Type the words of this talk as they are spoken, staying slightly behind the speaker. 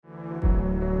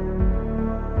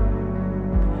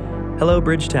Hello,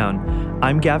 Bridgetown.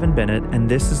 I'm Gavin Bennett, and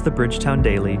this is the Bridgetown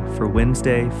Daily for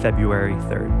Wednesday, February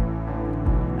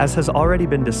 3rd. As has already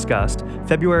been discussed,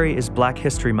 February is Black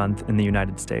History Month in the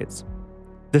United States.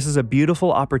 This is a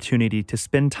beautiful opportunity to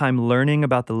spend time learning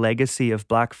about the legacy of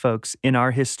Black folks in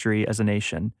our history as a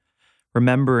nation,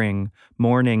 remembering,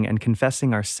 mourning, and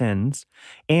confessing our sins,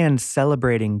 and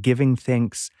celebrating, giving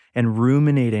thanks, and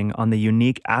ruminating on the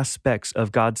unique aspects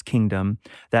of God's kingdom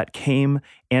that came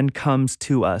and comes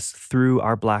to us through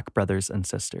our Black brothers and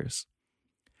sisters.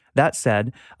 That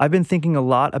said, I've been thinking a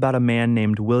lot about a man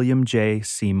named William J.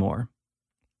 Seymour.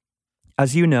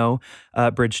 As you know,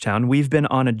 Bridgetown, we've been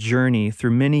on a journey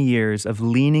through many years of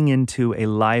leaning into a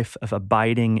life of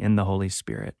abiding in the Holy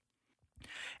Spirit.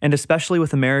 And especially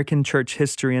with American church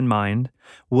history in mind,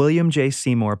 William J.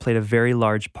 Seymour played a very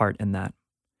large part in that.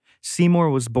 Seymour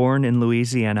was born in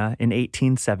Louisiana in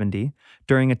 1870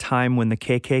 during a time when the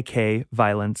KKK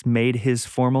violence made his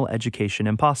formal education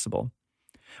impossible.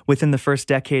 Within the first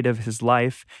decade of his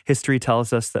life, history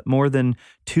tells us that more than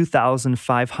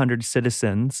 2,500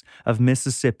 citizens of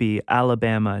Mississippi,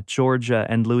 Alabama, Georgia,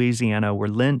 and Louisiana were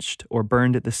lynched or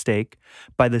burned at the stake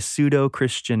by the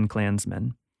pseudo-Christian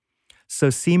Klansmen.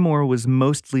 So Seymour was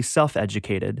mostly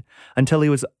self-educated until he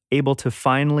was able to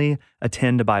finally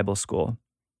attend a Bible school.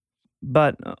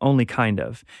 But only kind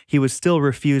of. He was still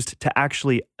refused to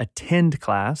actually attend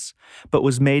class, but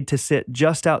was made to sit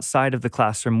just outside of the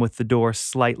classroom with the door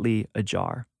slightly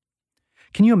ajar.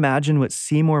 Can you imagine what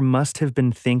Seymour must have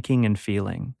been thinking and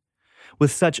feeling?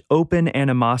 With such open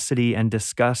animosity and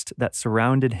disgust that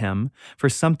surrounded him for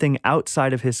something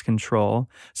outside of his control,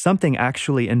 something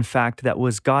actually, in fact, that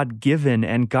was God-given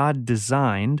and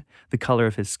God-designed, the color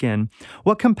of his skin,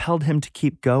 what compelled him to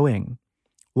keep going?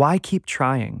 Why keep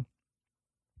trying?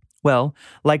 Well,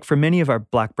 like for many of our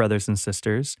Black brothers and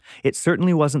sisters, it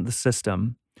certainly wasn't the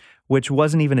system, which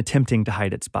wasn't even attempting to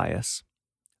hide its bias.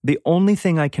 The only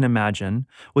thing I can imagine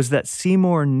was that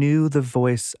Seymour knew the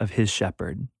voice of his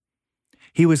shepherd.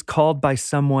 He was called by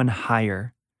someone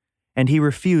higher, and he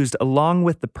refused, along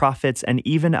with the prophets and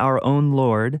even our own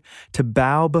Lord, to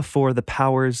bow before the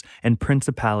powers and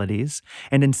principalities,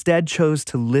 and instead chose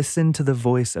to listen to the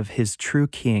voice of his true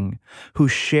king, who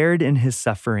shared in his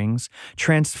sufferings,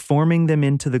 transforming them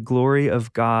into the glory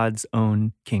of God's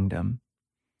own kingdom.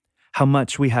 How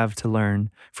much we have to learn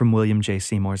from William J.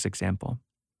 Seymour's example.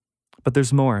 But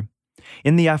there's more.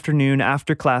 In the afternoon,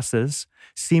 after classes,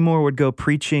 Seymour would go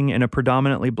preaching in a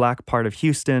predominantly Black part of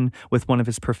Houston with one of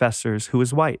his professors who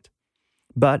was white.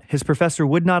 But his professor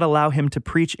would not allow him to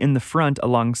preach in the front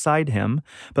alongside him,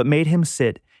 but made him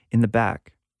sit in the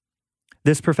back.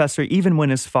 This professor even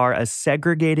went as far as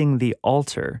segregating the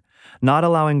altar, not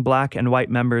allowing Black and white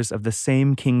members of the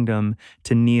same kingdom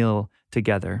to kneel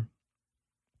together.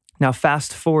 Now,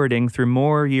 fast forwarding through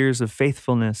more years of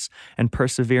faithfulness and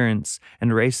perseverance and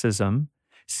racism,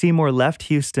 Seymour left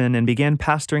Houston and began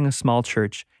pastoring a small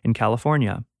church in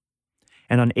California.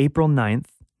 And on April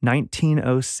 9th,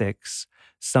 1906,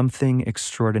 something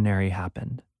extraordinary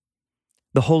happened.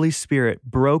 The Holy Spirit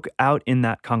broke out in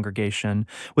that congregation,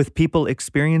 with people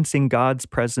experiencing God's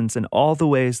presence in all the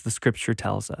ways the Scripture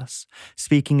tells us,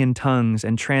 speaking in tongues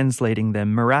and translating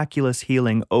them, miraculous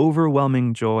healing,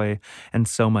 overwhelming joy, and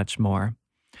so much more.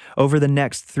 Over the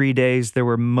next 3 days, there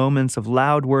were moments of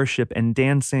loud worship and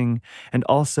dancing, and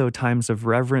also times of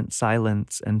reverent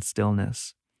silence and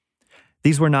stillness.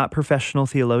 These were not professional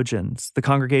theologians. The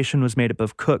congregation was made up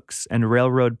of cooks and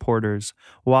railroad porters,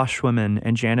 washwomen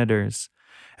and janitors.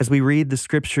 As we read the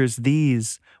Scriptures,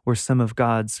 these were some of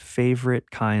God's favorite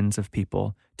kinds of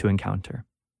people to encounter.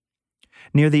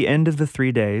 Near the end of the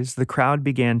 3 days, the crowd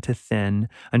began to thin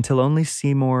until only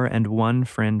Seymour and one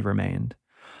friend remained,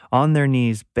 on their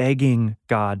knees begging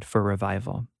God for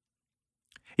revival.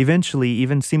 Eventually,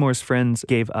 even Seymour's friends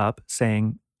gave up,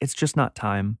 saying, "It's just not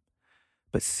time."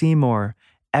 But Seymour,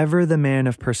 ever the man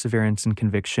of perseverance and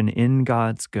conviction in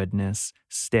God's goodness,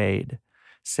 stayed,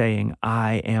 saying,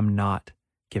 "I am not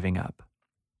giving up."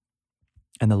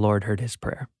 And the Lord heard his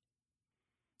prayer.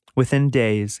 Within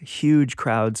days, huge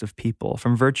crowds of people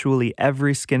from virtually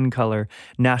every skin color,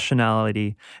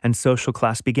 nationality, and social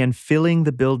class began filling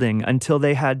the building until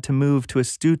they had to move to a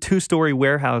two-story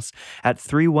warehouse at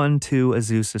 312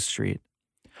 Azusa Street.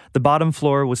 The bottom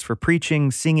floor was for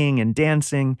preaching, singing, and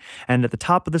dancing, and at the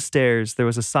top of the stairs, there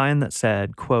was a sign that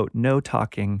said, quote, "No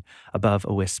talking above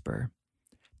a whisper,"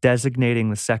 designating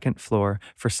the second floor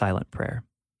for silent prayer.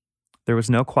 There was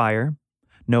no choir,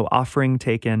 no offering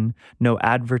taken, no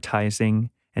advertising,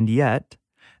 and yet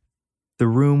the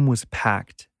room was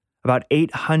packed, About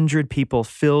 800 people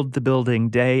filled the building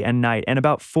day and night, and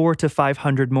about 400 to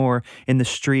 500 more in the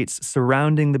streets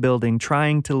surrounding the building,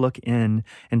 trying to look in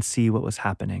and see what was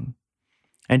happening.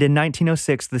 And in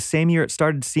 1906, the same year it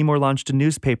started, Seymour launched a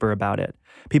newspaper about it.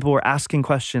 People were asking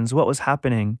questions, what was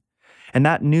happening? And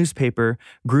that newspaper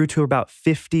grew to about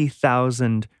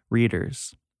 50,000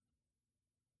 readers.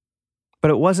 But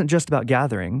it wasn't just about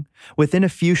gathering. Within a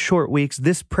few short weeks,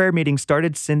 this prayer meeting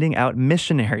started sending out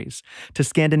missionaries to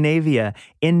Scandinavia,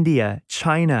 India,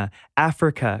 China,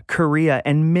 Africa, Korea,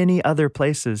 and many other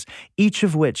places, each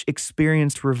of which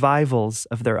experienced revivals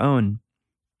of their own.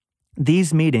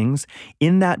 These meetings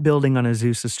in that building on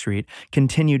Azusa Street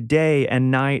continued day and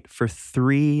night for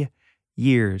 3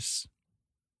 years.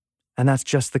 And that's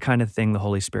just the kind of thing the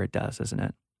Holy Spirit does, isn't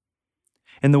it?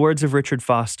 In the words of Richard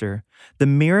Foster, the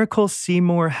miracle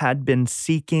Seymour had been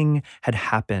seeking had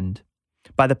happened.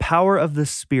 By the power of the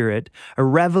Spirit, a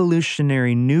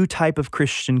revolutionary new type of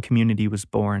Christian community was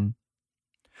born.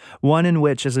 One in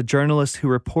which, as a journalist who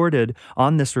reported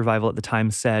on this revival at the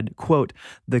time said, quote,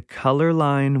 "The color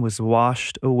line was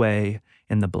washed away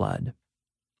in the blood."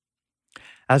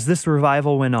 As this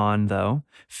revival went on, though,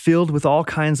 filled with all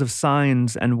kinds of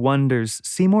signs and wonders,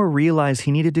 Seymour realized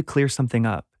he needed to clear something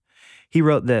up. He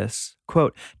wrote this,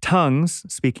 quote, "Tongues,"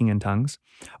 speaking in tongues,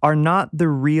 "are not the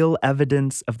real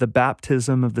evidence of the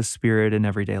baptism of the Spirit in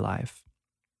everyday life.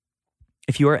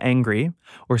 If you are angry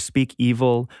or speak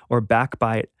evil or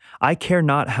backbite, I care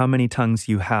not how many tongues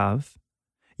you have.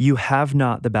 You have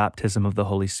not the baptism of the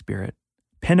Holy Spirit.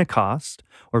 Pentecost,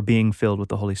 or being filled with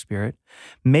the Holy Spirit,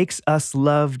 makes us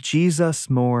love Jesus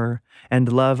more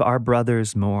and love our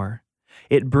brothers more.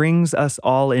 It brings us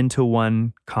all into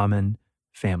one common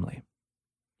family."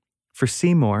 For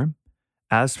Seymour,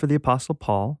 as for the Apostle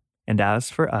Paul, and as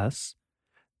for us,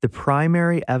 the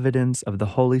primary evidence of the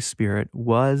Holy Spirit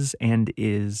was and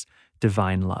is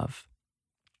divine love.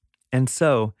 And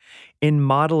so, in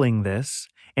modeling this,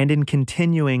 and in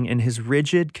continuing in his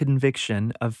rigid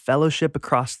conviction of fellowship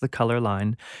across the color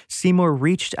line, Seymour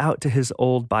reached out to his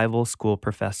old Bible school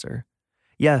professor.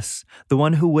 Yes, the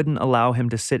one who wouldn't allow him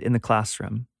to sit in the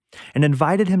classroom, and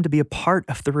invited him to be a part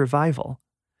of the revival.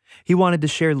 He wanted to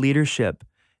share leadership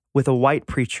with a white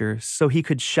preacher so he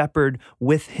could shepherd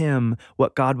with him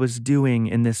what God was doing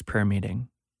in this prayer meeting.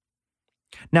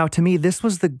 Now, to me, this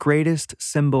was the greatest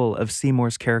symbol of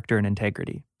Seymour's character and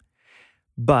integrity.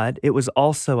 But it was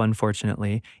also,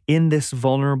 unfortunately, in this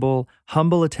vulnerable,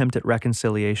 humble attempt at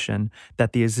reconciliation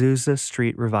that the Azusa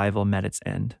Street revival met its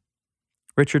end.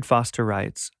 Richard Foster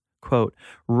writes, quote,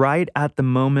 "Right at the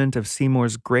moment of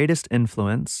Seymour's greatest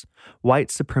influence, white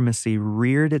supremacy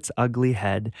reared its ugly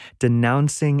head,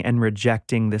 denouncing and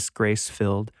rejecting this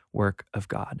grace-filled work of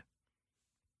God."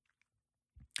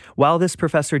 While this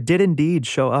professor did indeed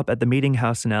show up at the meeting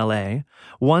house in LA,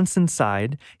 once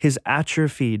inside, his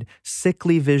atrophied,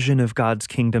 sickly vision of God's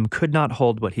kingdom could not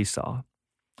hold what he saw.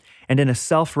 And in a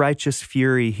self-righteous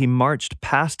fury, he marched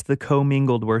past the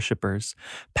commingled worshipers,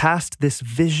 past this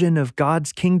vision of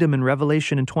God's kingdom in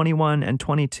Revelation in 21 and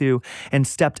 22, and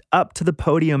stepped up to the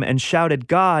podium and shouted,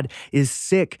 "God is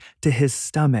sick to his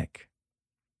stomach."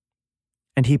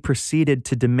 And he proceeded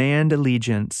to demand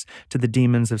allegiance to the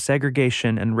demons of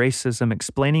segregation and racism,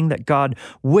 explaining that God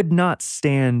would not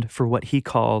stand for what he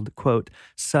called, quote,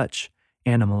 "such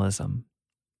animalism."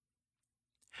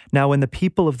 Now, when the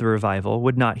people of the revival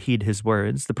would not heed his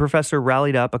words, the professor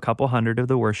rallied up a couple hundred of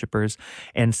the worshipers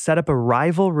and set up a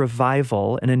rival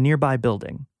revival in a nearby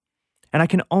building. And I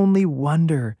can only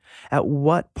wonder at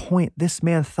what point this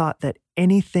man thought that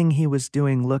anything he was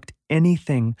doing looked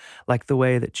anything like the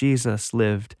way that Jesus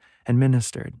lived and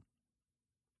ministered.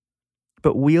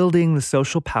 But wielding the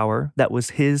social power that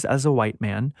was his as a white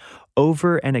man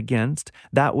over and against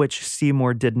that which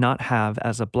Seymour did not have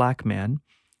as a black man,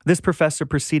 this professor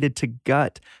proceeded to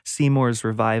gut Seymour's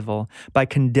revival by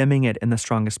condemning it in the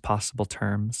strongest possible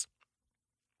terms.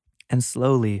 And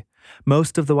slowly,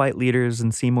 most of the white leaders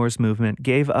in Seymour's movement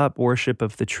gave up worship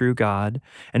of the true God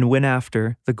and went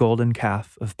after the golden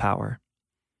calf of power.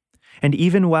 And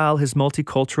even while his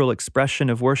multicultural expression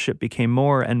of worship became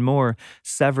more and more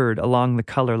severed along the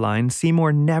color line,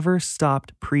 Seymour never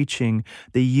stopped preaching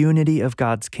the unity of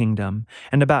God's kingdom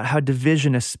and about how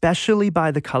division, especially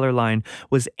by the color line,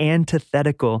 was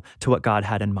antithetical to what God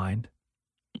had in mind.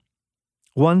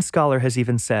 One scholar has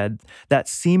even said that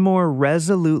Seymour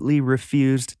resolutely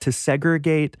refused to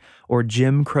segregate or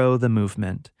Jim Crow the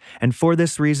movement. And for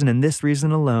this reason and this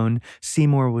reason alone,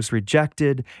 Seymour was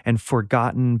rejected and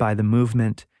forgotten by the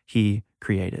movement he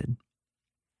created.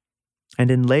 And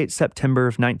in late September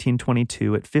of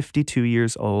 1922, at 52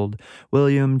 years old,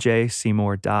 William J.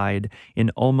 Seymour died in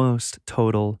almost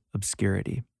total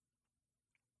obscurity.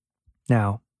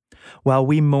 Now, while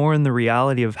we mourn the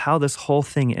reality of how this whole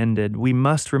thing ended, we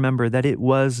must remember that it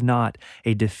was not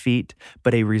a defeat,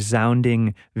 but a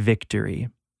resounding victory.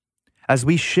 As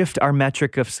we shift our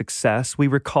metric of success, we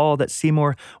recall that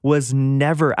Seymour was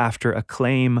never after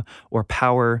acclaim or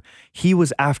power. He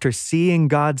was after seeing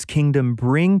God's kingdom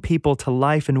bring people to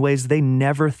life in ways they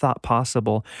never thought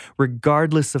possible,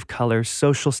 regardless of color,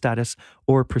 social status,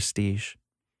 or prestige.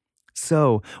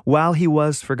 So, while he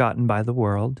was forgotten by the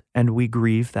world, and we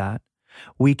grieve that,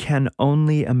 we can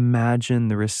only imagine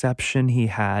the reception he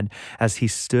had as he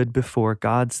stood before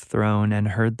God's throne and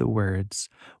heard the words,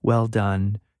 "Well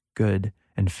done, good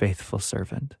and faithful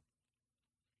servant."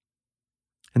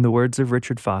 In the words of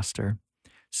Richard Foster,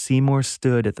 Seymour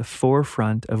stood at the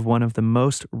forefront of one of the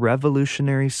most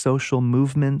revolutionary social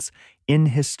movements in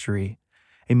history,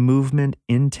 a movement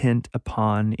intent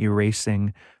upon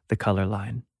erasing the color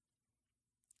line.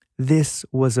 This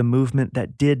was a movement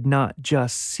that did not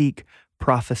just seek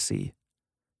prophecy,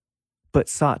 but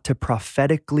sought to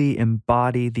prophetically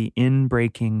embody the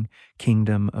inbreaking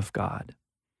kingdom of God.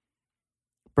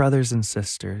 Brothers and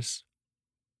sisters,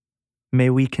 may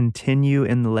we continue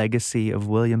in the legacy of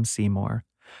William Seymour,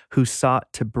 who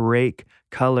sought to break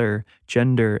color,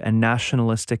 gender, and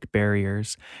nationalistic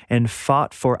barriers and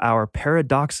fought for our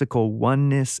paradoxical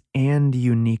oneness and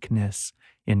uniqueness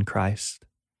in Christ.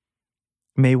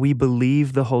 May we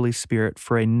believe the Holy Spirit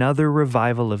for another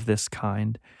revival of this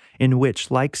kind, in which,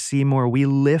 like Seymour, we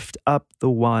lift up the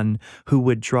one who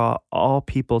would draw all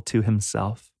people to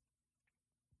himself.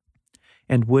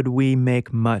 And would we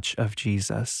make much of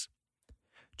Jesus,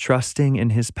 trusting in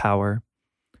his power,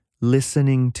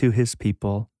 listening to his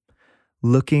people,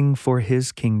 looking for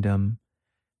his kingdom,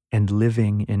 and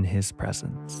living in his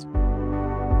presence.